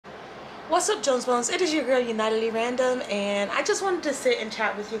What's up, Jones Bones? It is your girl Unitedly Random, and I just wanted to sit and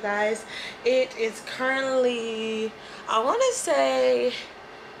chat with you guys. It is currently, I want to say,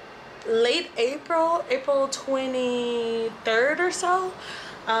 late April 23rd or so,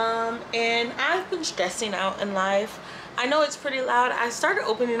 and I've been stressing out in life. I know it's pretty loud. I started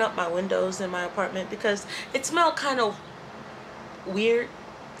opening up my windows in my apartment because it smelled kind of weird.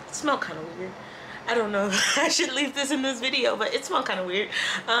 I don't know if I should leave this in this video, but it smelled kind of weird.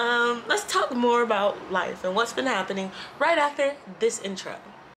 Let's talk more about life and what's been happening right after this intro.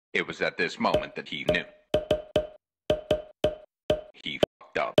 It was at this moment that he knew. He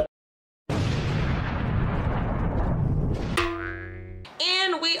fucked up.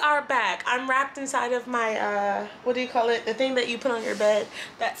 And we are back. I'm wrapped inside of my, what do you call it? The thing that you put on your bed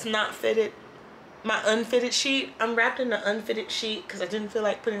that's not fitted. My unfitted sheet. I'm wrapped in the unfitted sheet because I didn't feel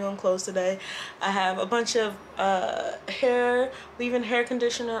like putting on clothes today. I have a bunch of leave-in hair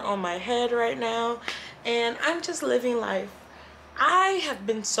conditioner on my head right now, and I'm just living life. I have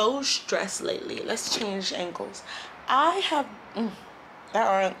been so stressed lately. Let's change angles. I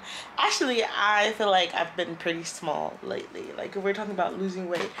feel like I've been pretty small lately. Like, if we're talking about losing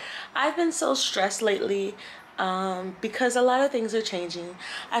weight, I've been so stressed lately. Because a lot of things are changing.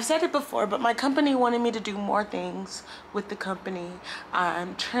 I've said it before, but my company wanted me to do more things with the company.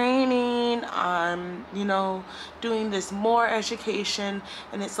 I'm training, I'm, doing this more education,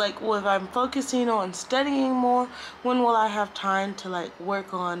 and it's like, well, if I'm focusing on studying more, when will I have time to like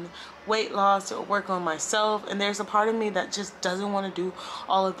work on weight loss or work on myself? And there's a part of me that just doesn't want to do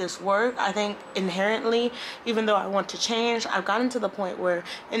all of this work. I think inherently, even though I want to change, I've gotten to the point where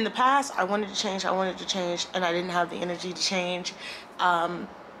in the past I wanted to change, and I didn't have the energy to change.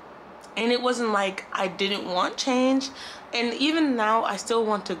 And it wasn't like I didn't want change, and even now I still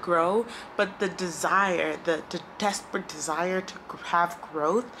want to grow, but the desire, the desperate desire to have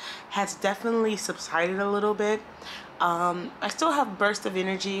growth has definitely subsided a little bit. I still have bursts of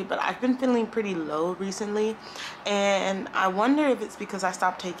energy, but I've been feeling pretty low recently, and I wonder if it's because I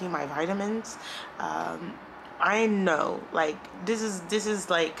stopped taking my vitamins. I know, like, this is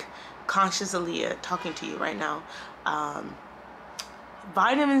like conscious Aaliyah talking to you right now.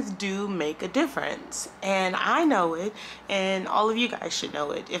 Vitamins do make a difference, and I know it, and all of you guys should know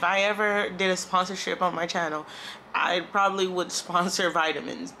it. If I ever did a sponsorship on my channel, I probably would sponsor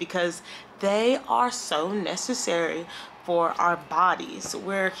vitamins because they are so necessary for our bodies.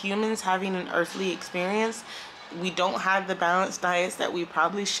 We're humans having an earthly experience. We don't have the balanced diets that we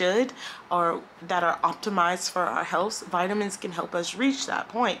probably should, or that are optimized for our health. Vitamins can help us reach that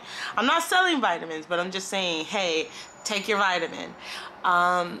point. I'm not selling vitamins, but I'm just saying, hey, take your vitamin.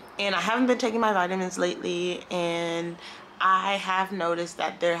 And I haven't been taking my vitamins lately, and I have noticed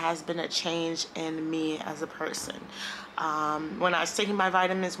that there has been a change in me as a person. When I was taking my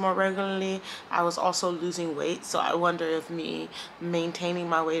vitamins more regularly, I was also losing weight. So I wonder if me maintaining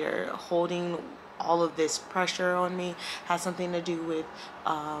my weight or holding all of this pressure on me has something to do with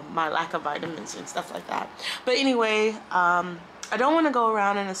my lack of vitamins and stuff like that. But anyway, I don't want to go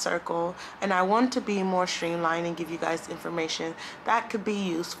around in a circle, and I want to be more streamlined and give you guys information that could be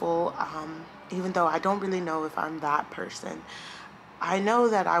useful, even though I don't really know if I'm that person. I know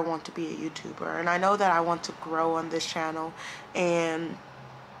that I want to be a YouTuber, and I know that I want to grow on this channel, and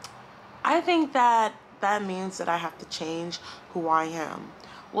I think that that means that I have to change who I am.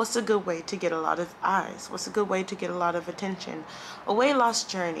 What's a good way to get a lot of eyes? What's a good way to get a lot of attention? A weight loss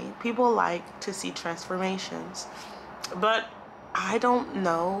journey. People like to see transformations, but I don't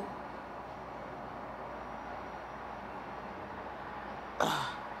know.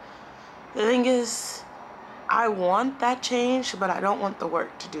 The thing is, I want that change, but I don't want the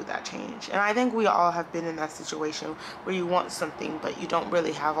work to do that change. And I think we all have been in that situation where you want something, but you don't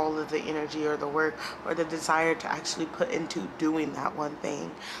really have all of the energy or the work or the desire to actually put into doing that one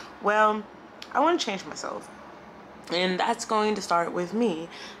thing. Well, I want to change myself, and that's going to start with me.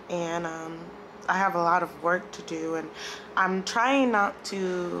 And I have a lot of work to do, and I'm trying not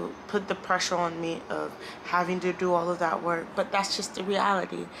to put the pressure on me of having to do all of that work, but that's just the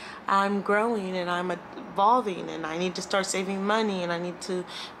reality. I'm growing and I'm evolving, and I need to start saving money, and I need to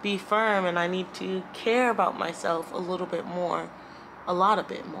be firm, and I need to care about myself a little bit more, a lot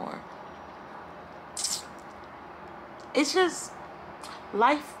bit more. It's just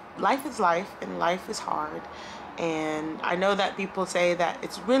life is life, and life is hard. And I know that people say that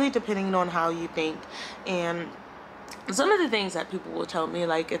it's really depending on how you think, and some of the things that people will tell me,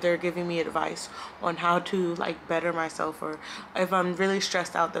 like if they're giving me advice on how to like better myself, or if I'm really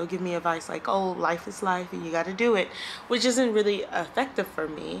stressed out, they'll give me advice like, oh, life is life and you got to do it, which isn't really effective for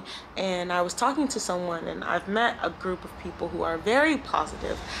me. And I was talking to someone, and I've met a group of people who are very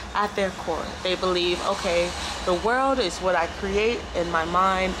positive at their core. They believe, okay, the world is what I create in my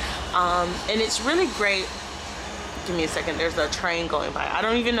mind, and it's really great. Give me a second, there's a train going by. I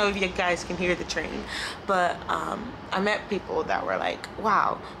don't even know if you guys can hear the train, but I met people that were like,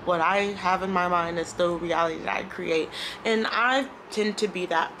 wow, what I have in my mind is the reality that I create. And I tend to be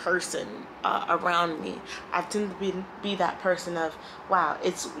that person around me. I tend to be that person of, wow,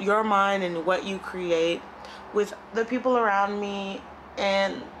 it's your mind and what you create. With the people around me,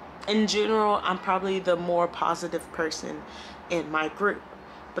 and in general, I'm probably the more positive person in my group.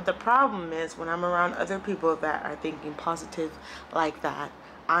 But the problem is, when I'm around other people that are thinking positive like that,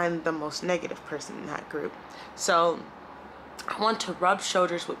 I'm the most negative person in that group. So I want to rub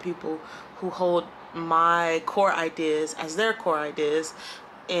shoulders with people who hold my core ideas as their core ideas,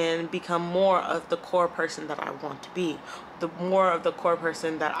 and become more of the core person that I want to be, the more of the core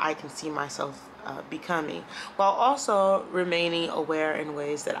person that I can see myself becoming, while also remaining aware in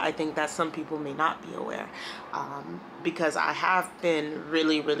ways that I think that some people may not be aware, because I have been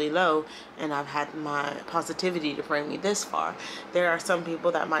really, really low, and I've had my positivity to bring me this far. There are some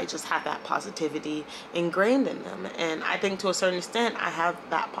people that might just have that positivity ingrained in them, and I think to a certain extent I have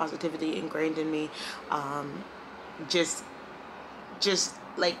that positivity ingrained in me, just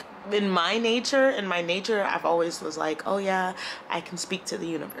like in my nature. I've always was like, oh yeah, I can speak to the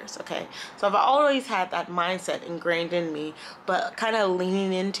universe. Okay, so I've always had that mindset ingrained in me, but kind of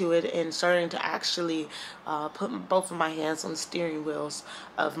leaning into it and starting to actually put both of my hands on the steering wheels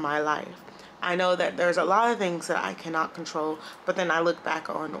of my life. I know that there's a lot of things that I cannot control, but then I look back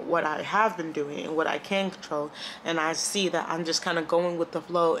on what I have been doing and what I can control, and I see that I'm just kind of going with the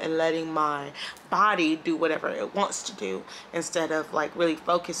flow and letting my body do whatever it wants to do, instead of like really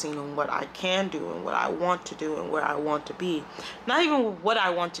focusing on what I can do and what I want to do and where I want to be. Not even what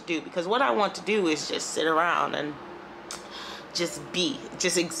I want to do, because what I want to do is just sit around and just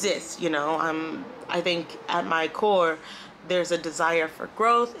exist, you know. I think at my core, there's a desire for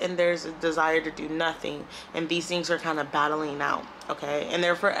growth and there's a desire to do nothing, and these things are kind of battling out, okay? And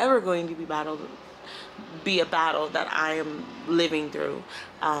they're forever going to be a battle that I am living through.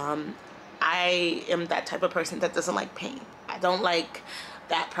 I am that type of person that doesn't like pain. I don't like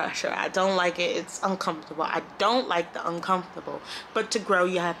that pressure. I don't like it. It's uncomfortable. I don't like the uncomfortable. But to grow,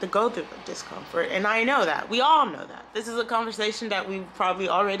 you have to go through the discomfort. And I know that. We all know that. This is a conversation that we've probably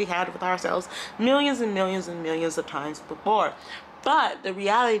already had with ourselves millions and millions and millions of times before. But the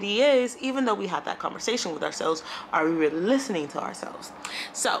reality is, even though we have that conversation with ourselves, are we really listening to ourselves?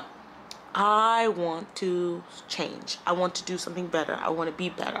 So I want to change. I want to do something better. I want to be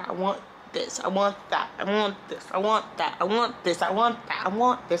better. I want this, I want that, I want this, I want that, I want this, I want that, I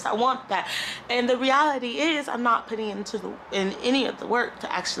want this, I want that. And the reality is, I'm not putting in any of the work to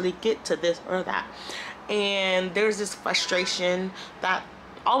actually get to this or that. And there's this frustration that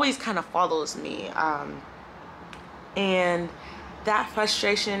always kind of follows me, and that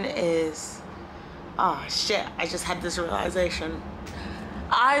frustration is, oh shit, I just had this realization.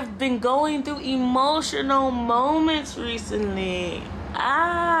 I've been going through emotional moments recently.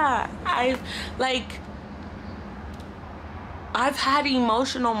 I've had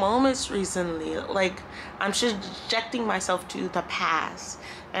emotional moments recently. Like, I'm subjecting myself to the past.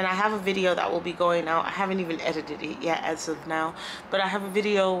 And I have a video that will be going out. I haven't even edited it yet as of now. But I have a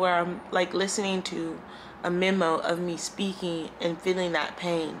video where I'm like listening to a memo of me speaking and feeling that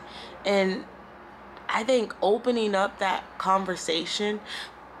pain. And I think opening up that conversation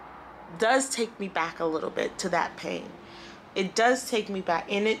does take me back a little bit to that pain. It does take me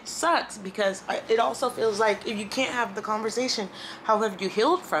back, and it sucks because it also feels like if you can't have the conversation, how have you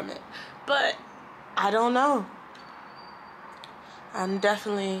healed from it? But I don't know. I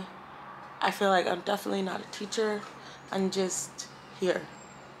feel like I'm definitely not a teacher. I'm just here,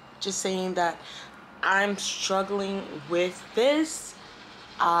 just saying that I'm struggling with this.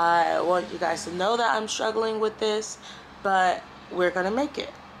 I want you guys to know that I'm struggling with this, but we're gonna make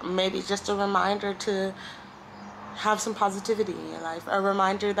it. Maybe just a reminder to have some positivity in your life, a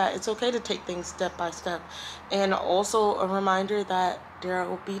reminder that it's okay to take things step by step, and also a reminder that there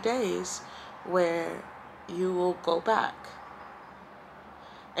will be days where you will go back.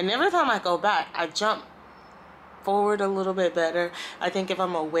 And every time I go back, I jump forward a little bit better. I think if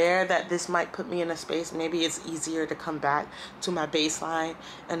I'm aware that this might put me in a space, maybe it's easier to come back to my baseline,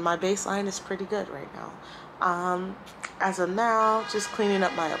 and my baseline is pretty good right now. As of now, just cleaning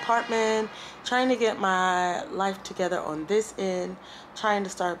up my apartment, trying to get my life together on this end, trying to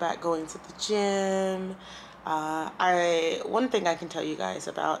start back going to the gym. One thing I can tell you guys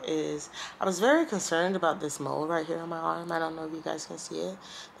about is I was very concerned about this mole right here on my arm. I don't know if you guys can see it.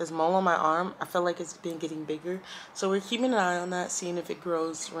 This mole on my arm, I feel like it's been getting bigger. So we're keeping an eye on that, seeing if it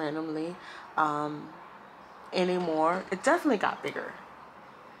grows randomly anymore. It definitely got bigger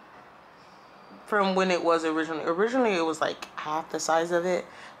from when it was originally. Originally it was like half the size of it,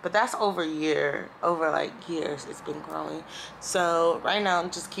 but that's over years it's been growing. So right now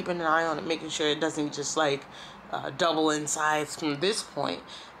I'm just keeping an eye on it, making sure it doesn't just like double in size from this point.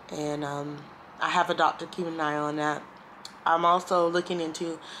 And I have a doctor keeping an eye on that. I'm also looking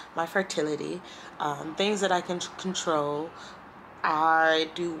into my fertility, things that I can control. I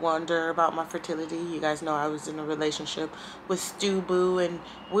do wonder about my fertility. You guys know I was in a relationship with Stu Boo, and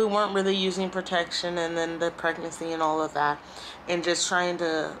we weren't really using protection, and then the pregnancy and all of that, and just trying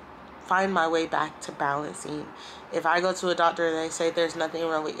to find my way back to balancing. If I go to a doctor and they say there's nothing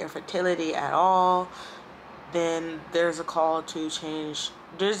wrong with your fertility at all, then there's a call to change.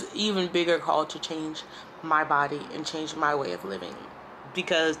 There's even bigger call to change my body and change my way of living.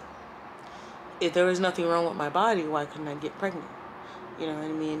 Because if there was nothing wrong with my body, why couldn't I get pregnant? You know what I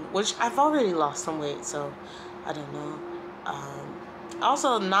mean? Which I've already lost some weight, so I don't know.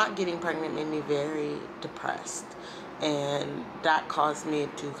 Also, not getting pregnant made me very depressed. And that caused me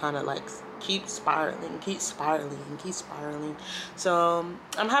to kind of like keep spiraling. So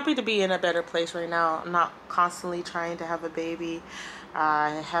I'm happy to be in a better place right now. I'm not constantly trying to have a baby.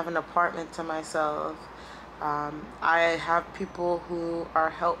 I have an apartment to myself. I have people who are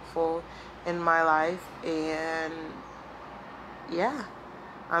helpful in my life, and yeah,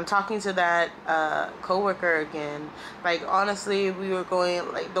 I'm talking to that coworker again. Like, honestly, we were going,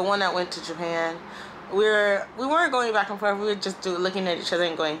 like, the one that went to Japan, we weren't going back and forth. We were just looking at each other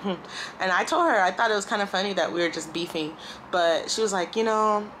and going, And I told her I thought it was kind of funny that we were just beefing, but she was like, you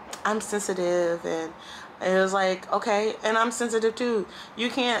know, I'm sensitive, and it was like, okay, and I'm sensitive too. You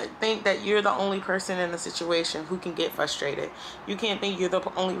can't think that you're the only person in the situation who can get frustrated. You can't think you're the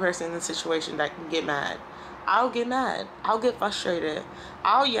only person in the situation that can get mad. I'll get mad. I'll get frustrated.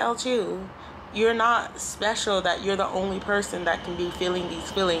 I'll yell too. You're not special that you're the only person that can be feeling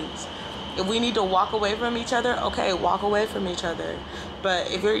these feelings. If we need to walk away from each other, okay, walk away from each other. But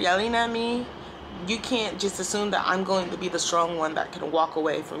if you're yelling at me, you can't just assume that I'm going to be the strong one that can walk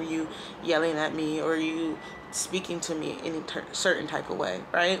away from you yelling at me or you speaking to me in a certain type of way,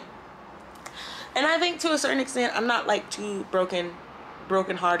 right? And I think to a certain extent, I'm not like too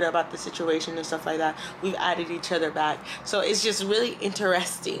brokenhearted about the situation and stuff like that. We've added each other back. So it's just really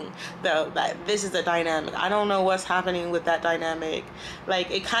interesting though that this is a dynamic. I don't know what's happening with that dynamic. Like,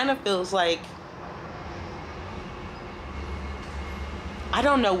 it kind of feels like I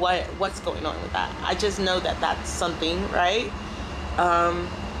don't know what's going on with that. I just know that that's something, right?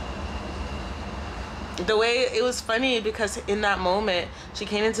 The way it was funny because in that moment she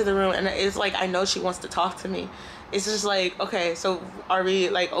came into the room and it's like, I know she wants to talk to me. It's just like, okay, so are we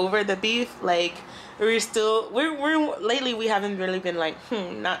like over the beef? Like, we're lately we haven't really been like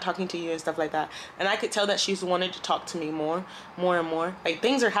not talking to you and stuff like that. And I could tell that she's wanted to talk to me more and more. Like,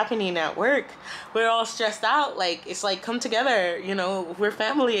 things are happening at work. We're all stressed out. Like, it's like, come together, you know, we're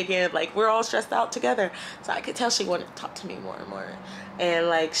family again. Like, we're all stressed out together. So I could tell she wanted to talk to me more and more. And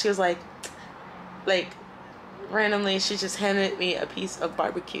like, she was like randomly she just handed me a piece of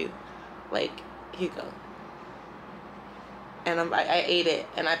barbecue. Like, here you go. And I ate it,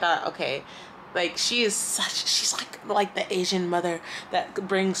 and I thought, okay, like, she's like the Asian mother that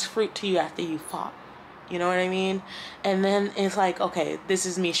brings fruit to you after you fought. You know what I mean? And then it's like, okay, this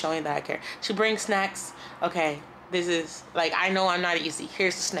is me showing that I care. She brings snacks. Okay, this is like, I know I'm not easy.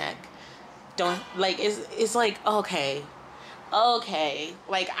 Here's the snack. Don't, like, it's like, okay,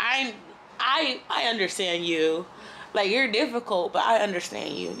 like, I understand you. Like, you're difficult, but I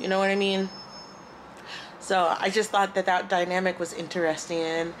understand you. You know what I mean? So I just thought that dynamic was interesting,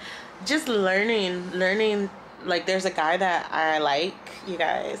 and just learning, like, there's a guy that I like, you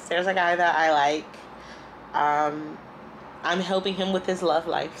guys. There's a guy that I like. I'm helping him with his love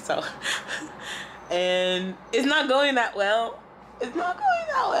life, so. And it's not going that well.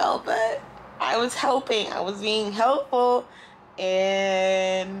 But I was helping. I was being helpful,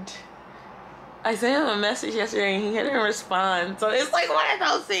 and I sent him a message yesterday, and he didn't respond. So it's like one of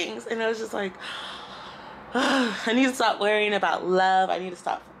those things, and it was just like, I need to stop worrying about love. I need to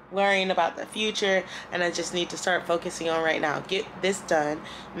stop worrying about the future, and I just need to start focusing on right now. Get this done,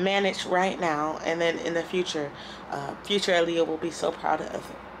 manage right now, and then in the future, future Aaliyah will be so proud of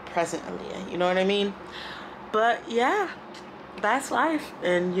present Aaliyah. You know what I mean? But yeah, that's life.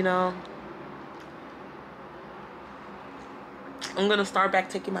 And you know, I'm gonna start back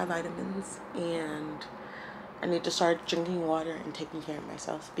taking my vitamins, and I need to start drinking water and taking care of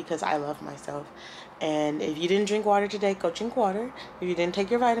myself because I love myself. And if you didn't drink water today, go drink water. If you didn't take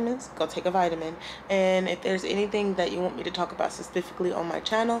your vitamins, go take a vitamin. And if there's anything that you want me to talk about specifically on my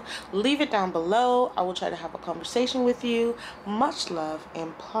channel, leave it down below. I will try to have a conversation with you. Much love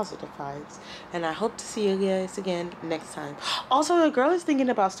and positive vibes. And I hope to see you guys again next time. Also, the girl is thinking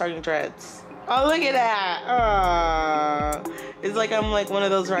about starting dreads. Oh, look at that. It's like I'm like one of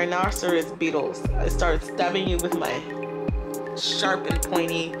those rhinoceros beetles. I start stabbing you with my sharp and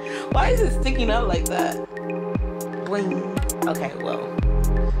pointy. Why is it sticking out like that? Bling. Okay, well,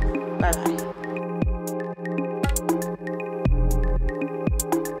 bye bye.